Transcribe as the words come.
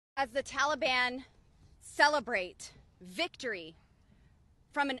As the Taliban celebrate victory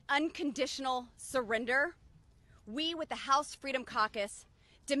from an unconditional surrender, we with the House Freedom Caucus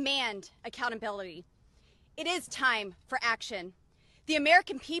demand accountability. It is time for action. The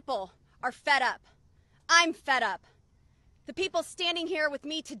American people are fed up. I'm fed up. The people standing here with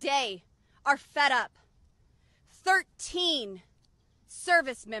me today are fed up. 13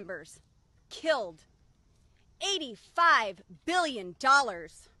 service members killed. $85 billion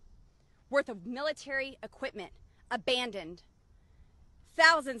worth of military equipment abandoned.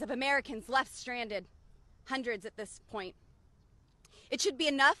 Thousands of Americans left stranded, hundreds at this point. It should be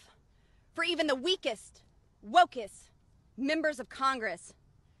enough for even the weakest, wokest members of Congress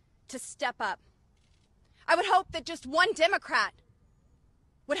to step up. I would hope that just one Democrat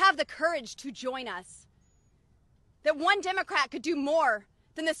would have the courage to join us. That one Democrat could do more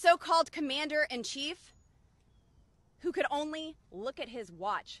than the so-called commander-in-chief who could only look at his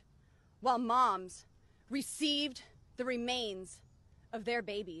watch while moms received the remains of their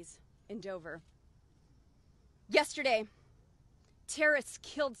babies in Dover. Yesterday, terrorists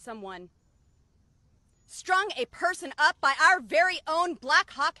killed someone, strung a person up by our very own Black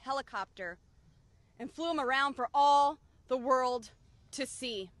Hawk helicopter, and flew him around for all the world to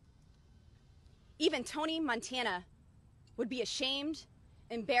see. Even Tony Montana would be ashamed,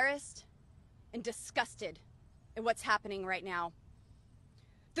 embarrassed, and disgusted at what's happening right now.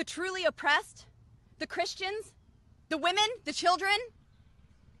 The truly oppressed, the Christians, the women, the children,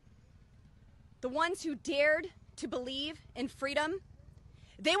 the ones who dared to believe in freedom,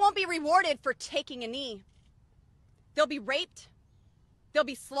 they won't be rewarded for taking a knee. They'll be raped, they'll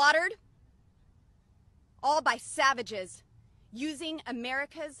be slaughtered, all by savages using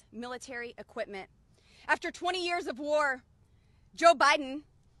America's military equipment. After 20 years of war, Joe Biden,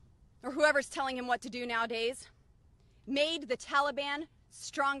 or whoever's telling him what to do nowadays, made the Taliban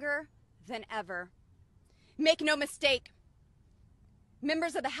stronger than ever. Make no mistake,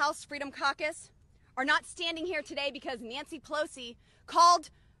 members of the House Freedom Caucus are not standing here today because Nancy Pelosi called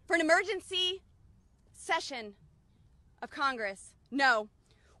for an emergency session of Congress. No,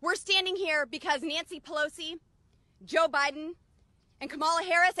 we're standing here because Nancy Pelosi, Joe Biden, and Kamala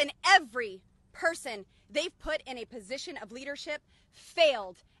Harris, and every person they've put in a position of leadership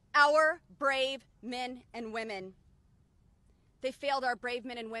failed our brave men and women. They failed our brave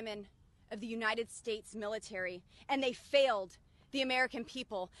men and women of the United States military, and they failed the American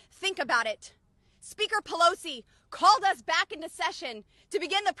people. Think about it. Speaker Pelosi called us back into session to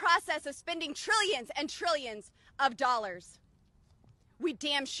begin the process of spending trillions and trillions of dollars. We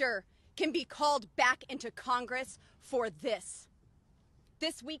damn sure can be called back into Congress for this.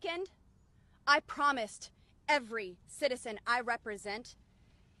 This weekend, I promised every citizen I represent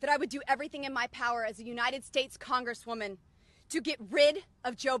that I would do everything in my power as a United States Congresswoman to get rid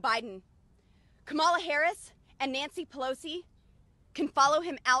of Joe Biden. Kamala Harris and Nancy Pelosi can follow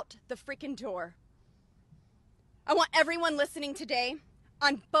him out the freaking door. I want everyone listening today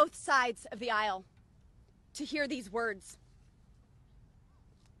on both sides of the aisle to hear these words.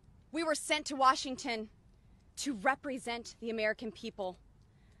 We were sent to Washington to represent the American people,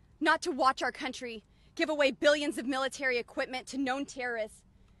 not to watch our country give away billions of military equipment to known terrorists,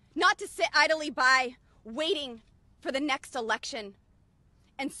 not to sit idly by waiting for the next election,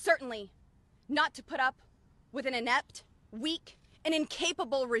 and certainly not to put up with an inept, weak, and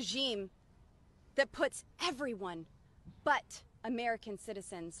incapable regime that puts everyone but American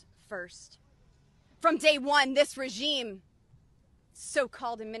citizens first. From day one, this regime,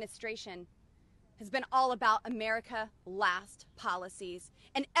 so-called administration, has been all about America last policies,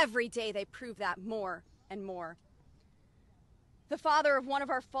 and every day they prove that more and more. The father of one of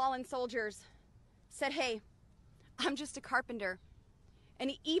our fallen soldiers said, "Hey, I'm just a carpenter,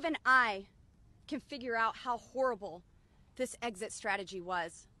 and even I can figure out how horrible this exit strategy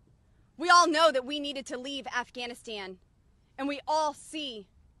was. We all know that we needed to leave Afghanistan, and we all see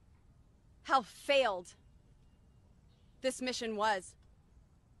how failed this mission was."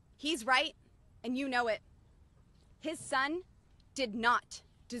 He's right, and you know it. His son did not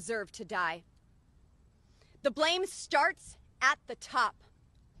deserve to die. The blame starts at the top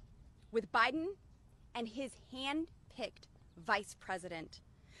with Biden and his hand-picked vice president,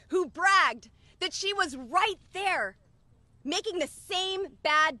 who bragged that she was right there making the same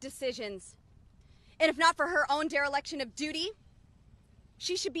bad decisions. And if not for her own dereliction of duty,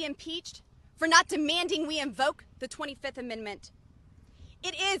 she should be impeached for not demanding we invoke the 25th Amendment.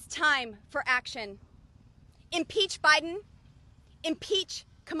 It is time for action. Impeach Biden, impeach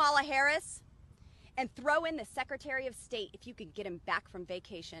Kamala Harris, and throw in the Secretary of State if you could get him back from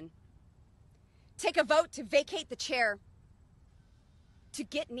vacation. Take a vote to vacate the chair. to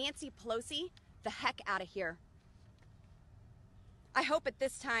get Nancy Pelosi the heck out of here. I hope at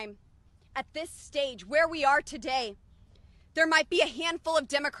this time, at this stage, where we are today, there might be a handful of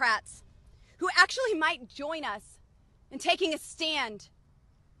Democrats who actually might join us in taking a stand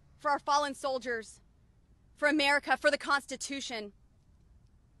for our fallen soldiers, for America, for the Constitution.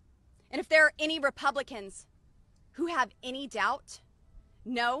 And if there are any Republicans who have any doubt,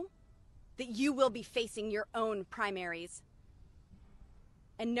 know that you will be facing your own primaries.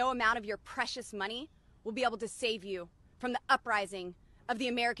 And no amount of your precious money will be able to save you from the uprising of the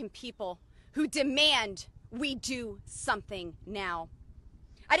American people who demand we do something now.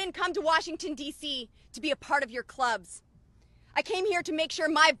 I didn't come to Washington, D.C. to be a part of your clubs. I came here to make sure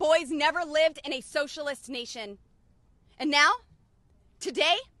my boys never lived in a socialist nation. And now,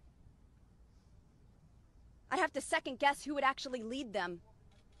 today, I'd have to second guess who would actually lead them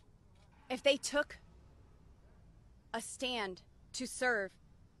if they took a stand to serve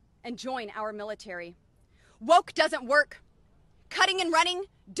and join our military. Woke doesn't work. Cutting and running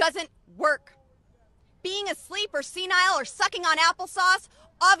doesn't work. Being asleep or senile or sucking on applesauce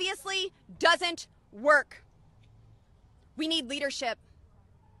obviously doesn't work. We need leadership.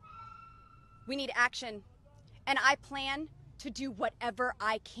 We need action. And I plan to do whatever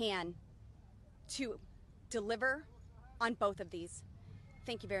I can to deliver on both of these.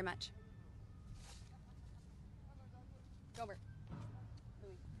 Thank you very much. Goebert.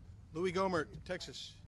 Louis Goebert, Texas.